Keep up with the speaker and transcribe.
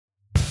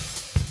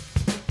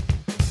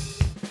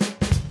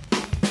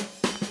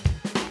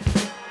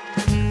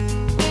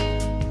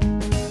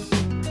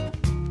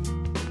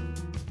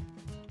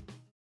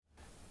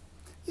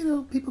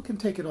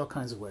take it all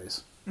kinds of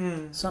ways.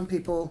 Some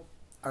people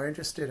are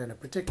interested in a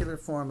particular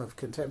form of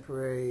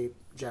contemporary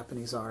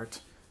Japanese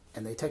art,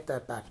 and they take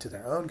that back to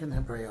their own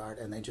contemporary art,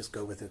 and they just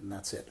go with it, and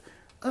that's it.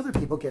 Other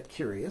people get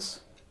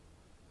curious.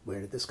 Where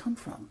did this come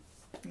from?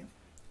 Yeah.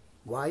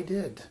 Why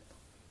did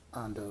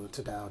Ando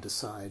Tadao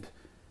decide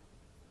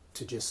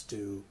to just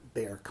do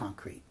bare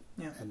concrete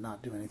and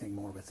not do anything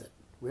more with it?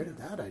 Where did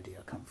that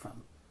idea come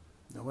from?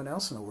 No one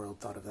else in the world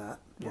thought of that.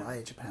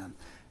 Why Japan?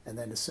 And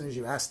then as soon as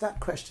you ask that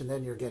question,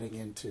 then you're getting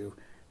into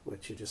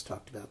what you just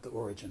talked about, the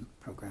origin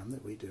program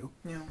that we do,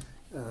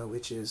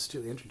 which is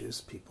to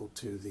introduce people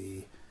to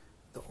the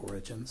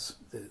origins,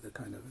 the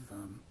kind of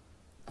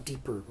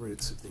deeper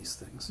roots of these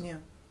things. Yeah.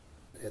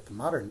 At the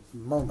modern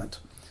moment,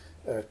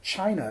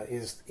 China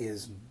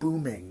is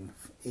booming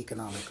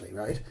economically,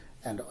 right?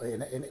 And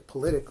in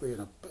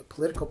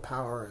political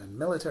power and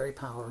military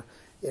power,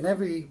 in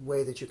every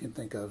way that you can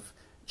think of,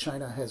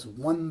 China has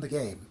won the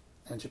game,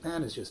 and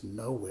Japan is just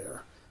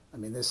nowhere. I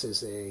mean, this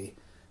is a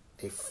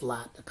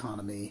flat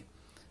economy.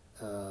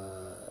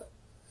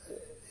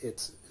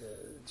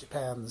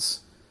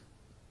 Japan's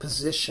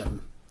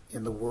position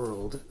in the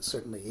world,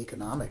 certainly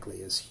economically,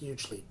 is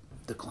hugely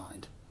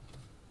declined.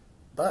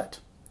 But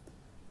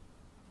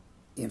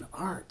in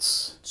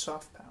arts,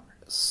 soft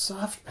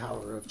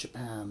power of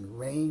Japan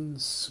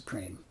reigns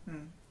supreme,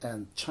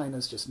 and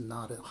China's just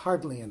not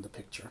hardly in the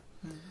picture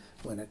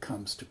when it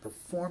comes to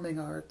performing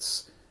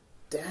arts,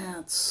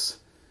 dance,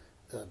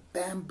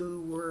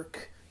 bamboo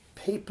work,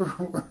 paper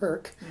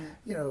work,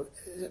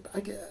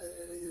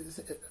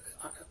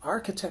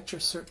 architecture.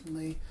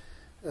 Certainly,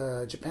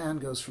 Japan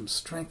goes from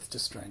strength to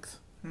strength.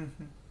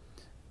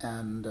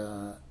 And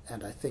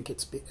I think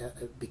it's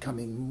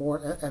becoming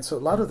more. And so a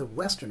lot of the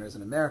Westerners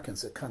and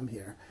Americans that come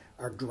here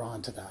are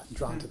drawn to that,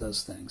 drawn to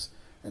those things.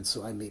 And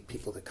so I meet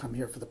people that come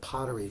here for the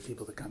pottery,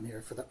 people that come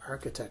here for the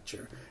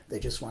architecture. They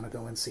just want to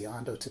go and see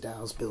Ando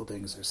Tadao's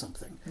buildings or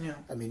something. Yeah.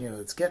 I mean,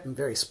 it's getting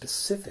very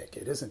specific.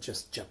 It isn't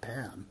just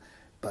Japan,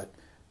 but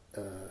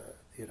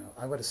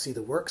I want to see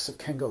the works of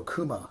Kengo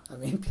Kuma. I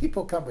mean,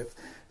 people come with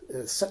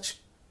such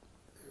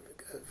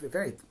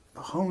very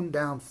honed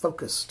down,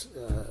 focused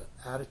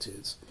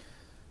attitudes.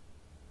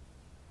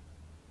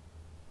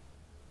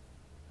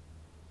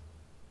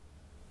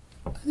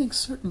 I think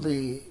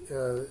certainly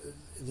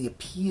the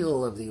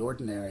appeal of the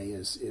ordinary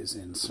is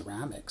in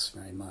ceramics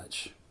very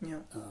much. Yeah.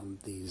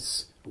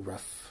 These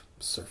rough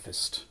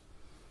surfaced,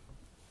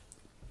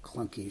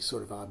 clunky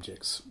sort of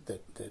objects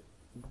that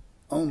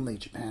only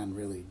Japan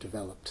really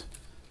developed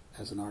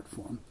as an art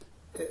form.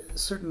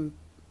 Certain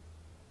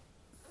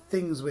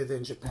things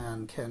within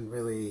Japan can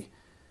really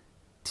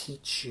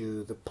teach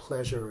you the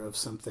pleasure of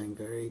something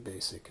very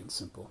basic and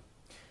simple.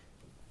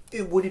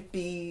 Would it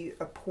be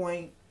a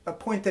point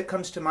that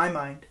comes to my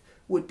mind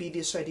would be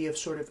this idea of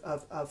sort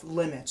of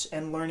limits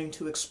and learning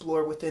to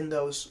explore within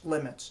those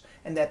limits,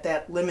 and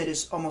that limit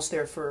is almost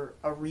there for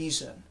a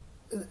reason.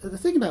 The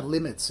thing about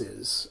limits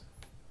is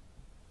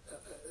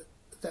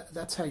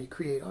that's how you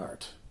create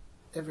art.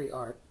 Every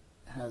art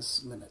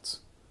has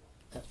limits.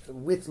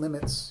 With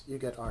limits, you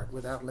get art.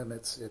 Without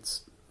limits,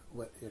 it's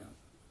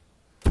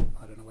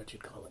I don't know what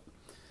you'd call it.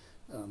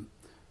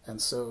 And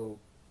so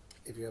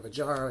if you have a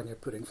jar and you're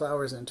putting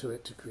flowers into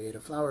it to create a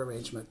flower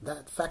arrangement,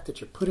 that fact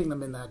that you're putting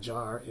them in that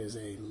jar is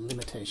a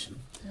limitation.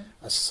 Yeah.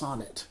 A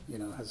sonnet,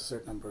 has a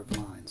certain number of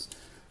lines.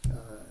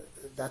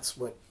 That's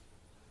what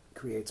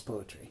creates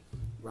poetry,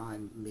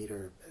 rhyme,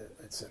 meter,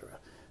 etc.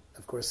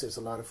 Of course, there's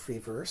a lot of free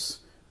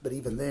verse, but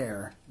even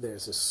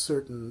there's a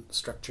certain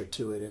structure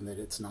to it in that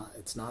it's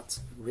not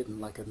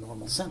written like a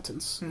normal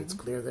sentence. Mm-hmm. It's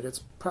clear that it's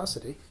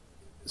prosody.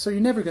 So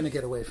you're never going to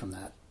get away from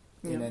that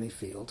in any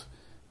field.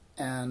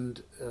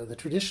 And the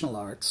traditional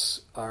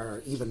arts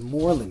are even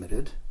more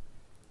limited,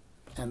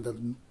 and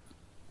the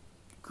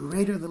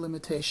greater the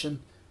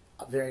limitation,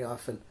 very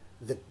often,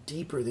 the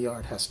deeper the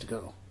art has to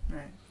go.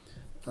 Right.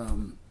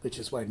 Which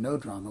is why no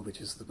drama,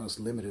 which is the most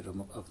limited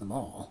of them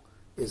all,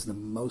 is the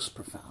most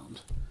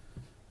profound,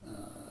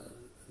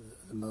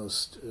 the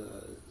most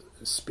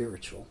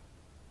spiritual.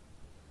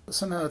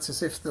 Somehow it's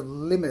as if the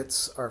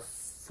limits are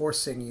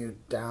forcing you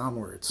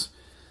downwards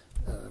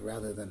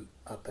rather than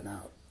up and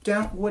out.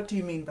 What do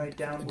you mean by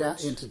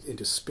downwards?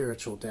 Into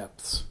spiritual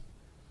depths.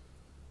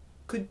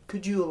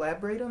 Could you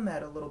elaborate on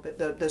that a little bit?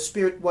 The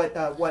spirit, what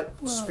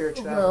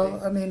spirituality?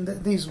 Well, I mean,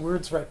 these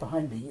words right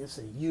behind me is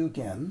a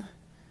yugen,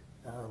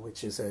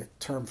 which is a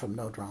term from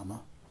no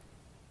drama,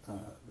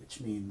 which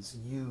means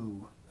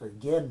you.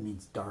 Again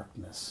means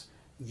darkness.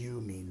 You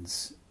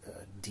means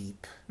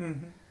deep.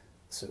 Mm-hmm.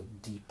 So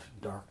deep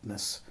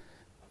darkness.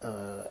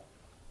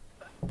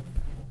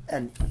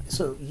 And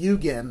so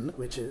yugen,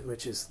 which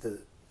is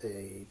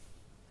a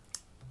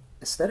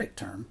aesthetic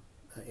term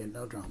in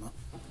no drama,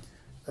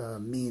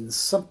 means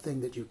something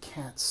that you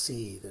can't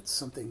see, that's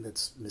something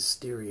that's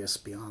mysterious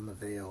beyond the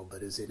veil,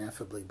 but is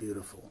ineffably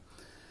beautiful,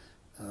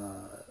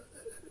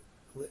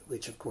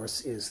 which of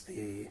course is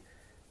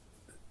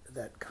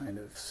that kind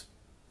of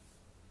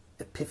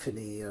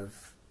epiphany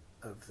of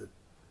the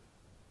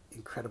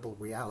incredible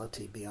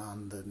reality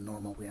beyond the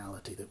normal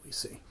reality that we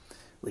see.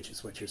 which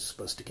is what you're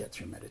supposed to get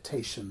through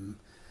meditation.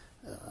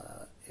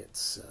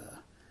 It's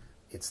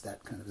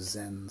that kind of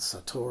Zen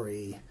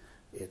Satori.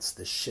 It's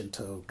the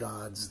Shinto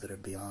gods that are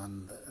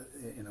beyond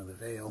the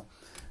veil.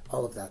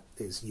 All of that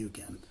is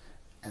Yugen.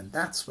 And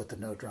that's what the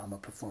no drama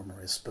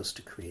performer is supposed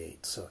to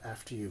create. So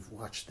after you've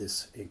watched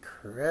this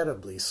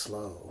incredibly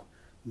slow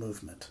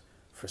movement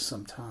for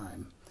some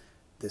time,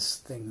 this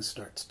thing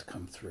starts to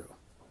come through.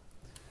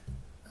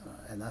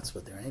 And that's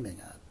what they're aiming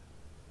at.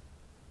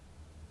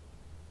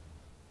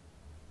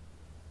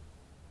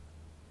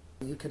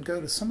 You can go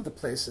to some of the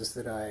places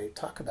that I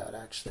talk about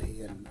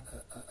actually in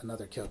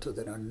another Kyoto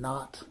that are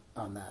not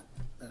on that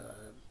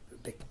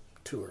big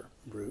tour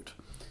route.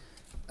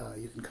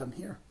 You can come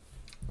here.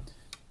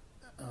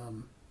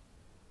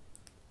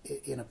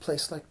 In a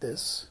place like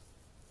this,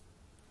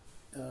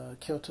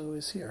 Kyoto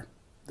is here.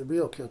 The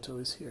real Kyoto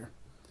is here.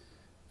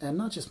 And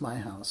not just my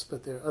house,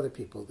 but there are other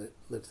people that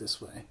live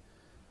this way.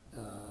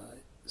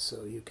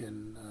 So you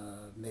can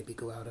maybe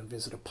go out and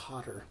visit a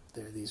potter.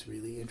 There are these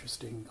really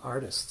interesting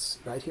artists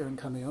right here in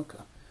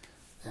Kamioka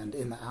and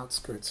in the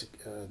outskirts,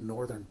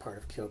 northern part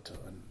of Kyoto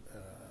and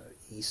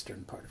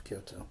eastern part of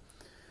Kyoto.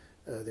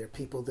 There are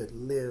people that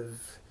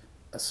live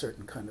a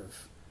certain kind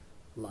of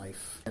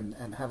life,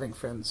 and having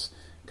friends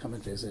come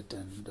and visit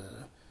and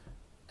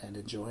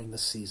enjoying the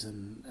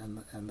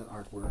season and the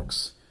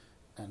artworks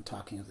and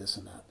talking of this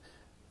and that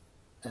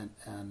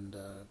and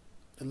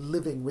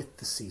living with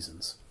the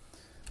seasons.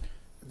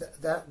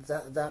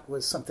 That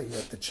was something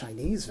that the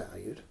Chinese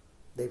valued.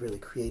 They really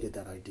created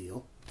that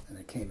ideal, and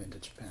it came into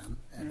Japan,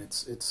 and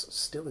it's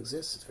still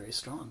exists. It's very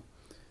strong,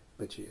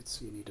 but you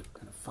need to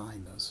kind of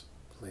find those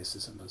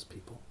places and those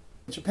people.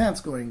 Japan's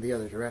going the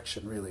other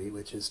direction, really,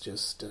 which is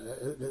just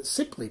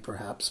sickly,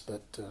 perhaps,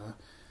 but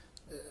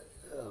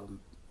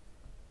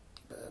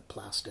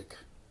plastic.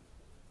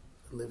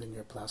 Live in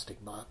your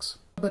plastic box.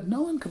 But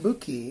No and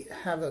Kabuki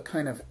have a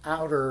kind of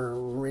outer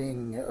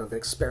ring of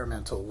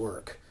experimental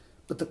work.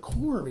 But the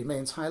core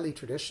remains highly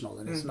traditional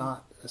and is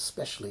not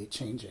especially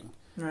changing,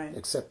 right,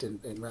 except in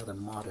rather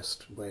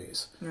modest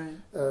ways.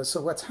 Right.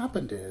 So what's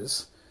happened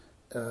is,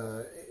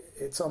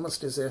 it's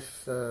almost as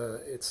if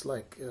it's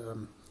like,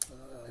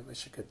 I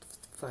wish I could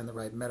find the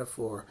right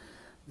metaphor,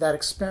 that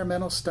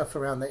experimental stuff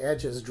around the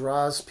edges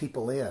draws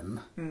people in,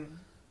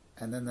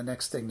 and then the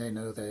next thing they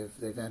know,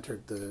 they've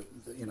entered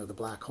the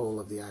black hole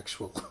of the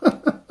actual.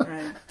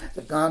 Right.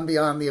 They've gone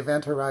beyond the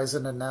event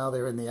horizon, and now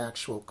they're in the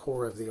actual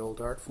core of the old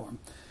art form.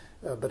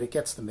 But it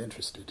gets them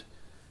interested.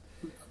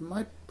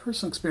 My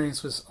personal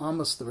experience was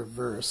almost the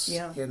reverse,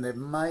 in that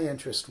my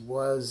interest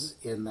was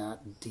in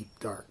that deep,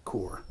 dark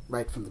core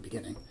right from the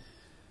beginning.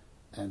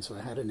 And so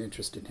I had an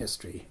interest in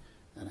history,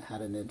 and I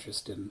had an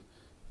interest in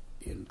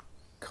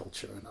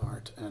culture and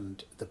art.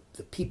 And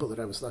the people that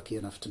I was lucky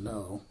enough to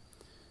know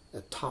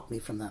taught me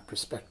from that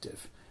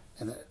perspective.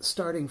 And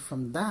starting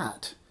from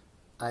that,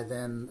 I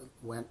then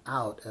went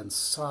out and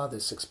saw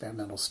this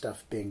experimental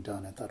stuff being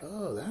done and thought,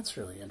 oh, that's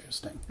really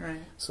interesting. Right.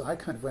 So I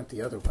kind of went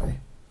the other way.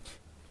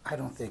 I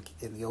don't think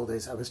in the old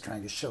days I was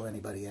trying to show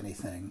anybody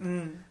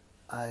anything.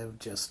 I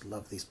just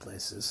loved these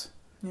places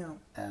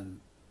and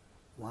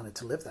wanted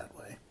to live that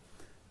way.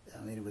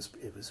 I mean, it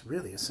was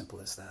really as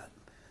simple as that.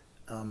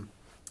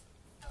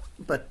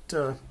 But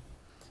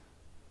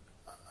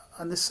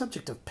on the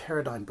subject of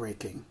paradigm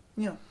breaking,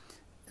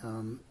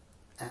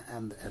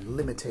 and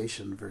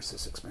limitation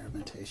versus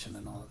experimentation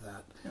and all of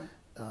that.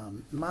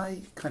 My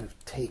kind of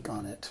take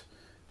on it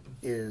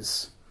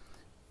is,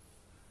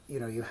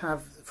 you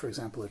have, for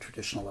example, a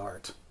traditional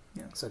art,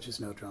 such as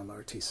no drama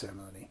or tea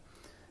ceremony,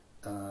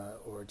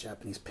 or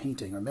Japanese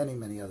painting, or many,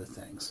 many other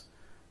things.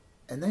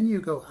 And then you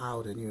go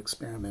out and you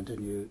experiment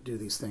and you do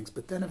these things,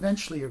 but then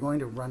eventually you're going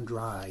to run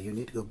dry. You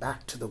need to go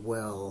back to the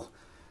well,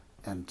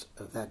 and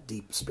that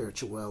deep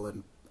spiritual well,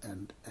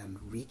 and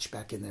reach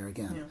back in there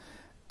again.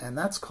 And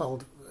that's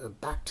called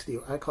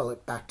I call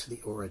it back to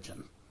the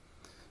origin.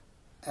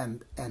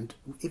 And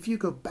if you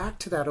go back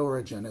to that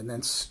origin and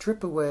then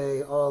strip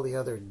away all the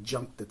other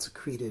junk that's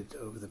accreted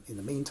in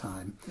the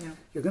meantime,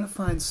 you're going to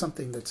find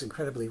something that's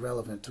incredibly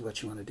relevant to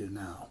what you want to do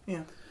now.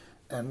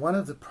 And one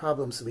of the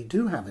problems that we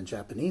do have in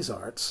Japanese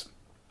arts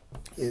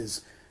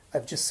is,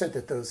 I've just said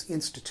that those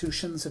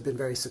institutions have been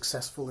very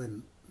successful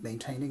in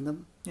maintaining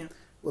them.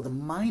 Well,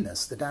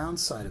 the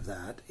downside of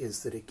that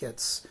is that it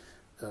gets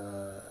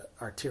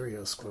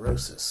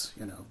arteriosclerosis.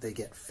 They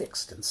get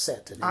fixed and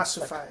set and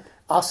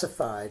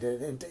ossified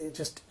and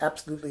just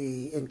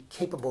absolutely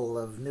incapable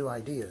of new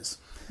ideas.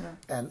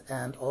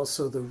 And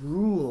also the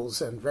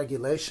rules and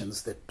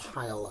regulations that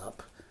pile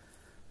up,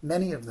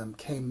 many of them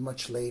came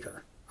much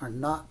later, are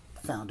not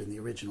found in the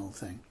original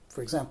thing.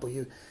 For example,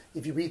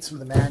 if you read some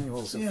of the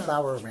manuals of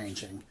flower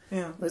arranging,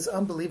 it's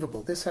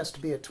unbelievable. This has to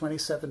be at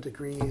 27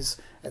 degrees,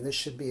 and this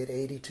should be at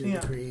 82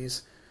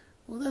 degrees.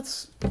 Well,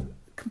 that's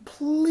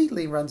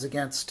completely runs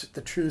against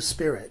the true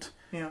spirit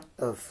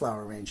of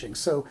flower arranging.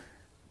 So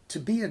to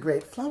be a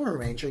great flower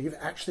arranger, you've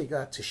actually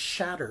got to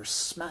shatter,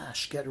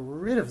 smash, get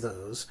rid of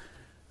those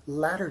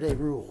latter-day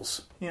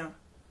rules.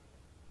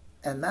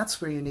 And that's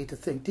where you need to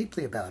think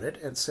deeply about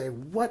it and say,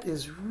 what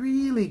is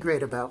really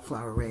great about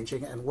flower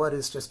arranging and what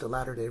is just a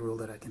latter-day rule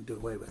that I can do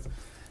away with?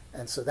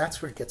 And so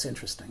that's where it gets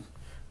interesting.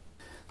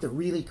 The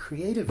really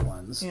creative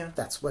ones,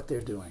 that's what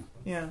they're doing.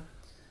 Yeah.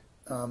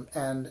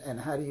 And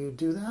how do you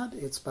do that?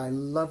 It's by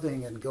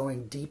loving and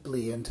going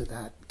deeply into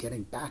that,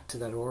 getting back to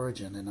that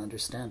origin and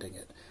understanding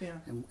it. Yeah.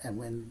 And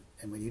when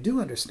you do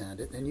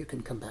understand it, then you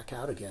can come back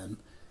out again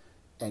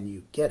and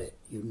you get it.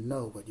 You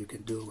know what you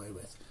can do away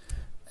with.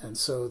 And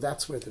so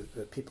that's where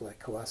the people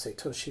like Kawase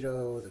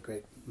Toshiro, the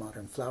great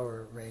modern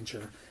flower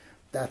arranger,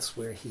 that's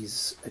where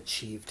he's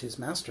achieved his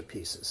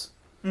masterpieces.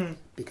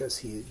 Because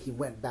he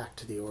went back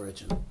to the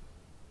origin.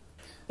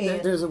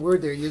 There's a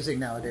word they're using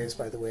nowadays,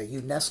 by the way,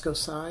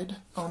 UNESCO-cide.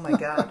 Oh my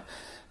God.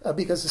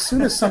 Because as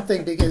soon as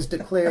something is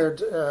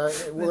declared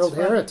World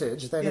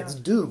Heritage, then it's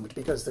doomed,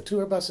 because the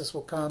tour buses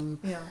will come,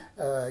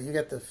 you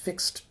get the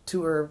fixed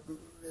tour,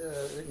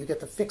 you get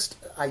the fixed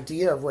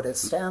idea of what it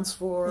stands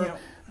for,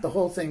 the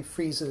whole thing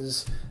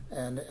freezes,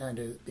 and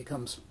it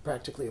becomes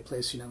practically a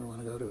place you never want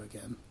to go to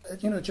again.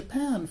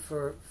 Japan,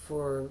 for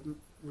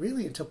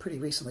really until pretty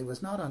recently,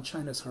 was not on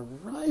China's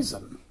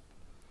horizon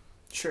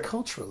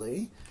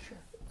culturally.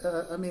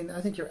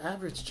 I think your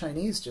average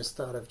Chinese just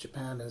thought of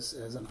Japan as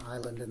an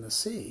island in the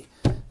sea,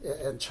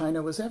 and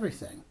China was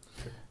everything.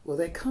 Well,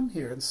 they come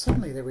here and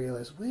suddenly they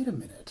realize, wait a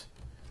minute,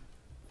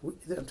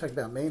 I'm talking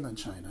about mainland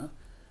China,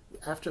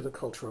 after the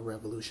Cultural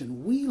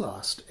Revolution, we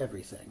lost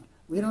everything.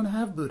 We don't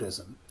have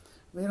Buddhism.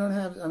 We don't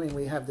have,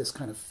 we have this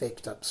kind of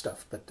faked up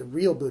stuff, but the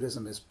real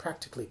Buddhism is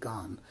practically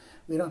gone.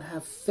 We don't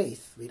have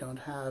faith. We don't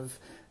have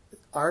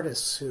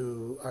artists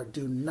who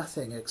do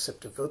nothing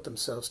except devote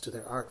themselves to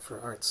their art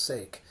for art's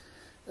sake.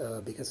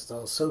 Because it's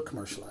all so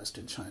commercialized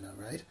in China,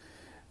 right?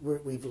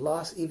 We've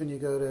lost, even you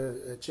go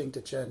to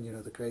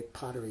Jingdezhen, the great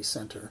pottery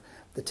center,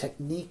 the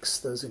techniques,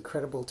 those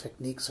incredible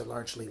techniques are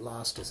largely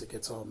lost as it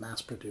gets all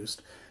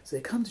mass-produced. So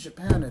they come to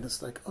Japan and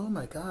it's like, oh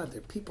my God,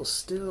 there are people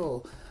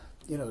still,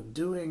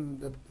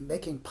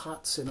 making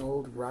pots in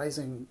old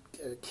rising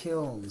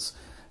kilns.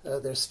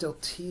 There's still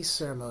tea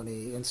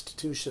ceremony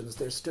institutions.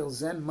 There's still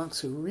Zen monks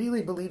who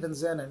really believe in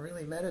Zen and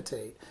really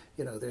meditate.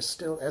 There's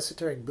still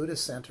esoteric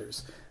Buddhist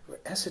centers where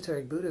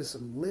esoteric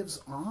Buddhism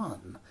lives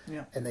on.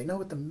 And they know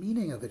what the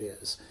meaning of it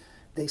is.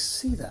 They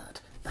see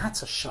that.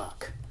 That's a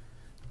shock.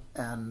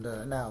 And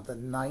now the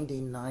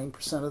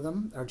 99% of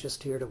them are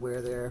just here to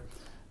wear their,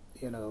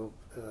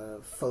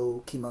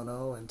 faux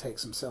kimono and take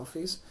some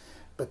selfies.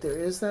 But there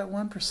is that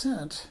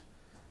 1%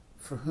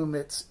 for whom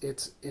it's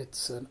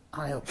an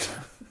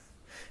eye-opener.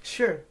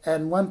 Sure.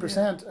 And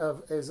 1%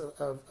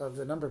 of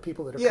the number of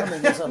people that are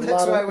coming is a lot of...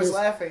 That's why I was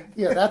laughing.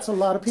 Yeah, that's a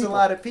lot of people. It's a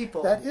lot of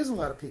people. That is a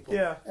lot of people.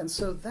 Yeah. And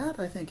so that,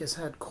 I think, has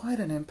had quite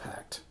an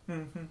impact.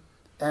 And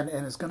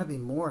it's going to be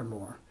more and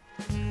more.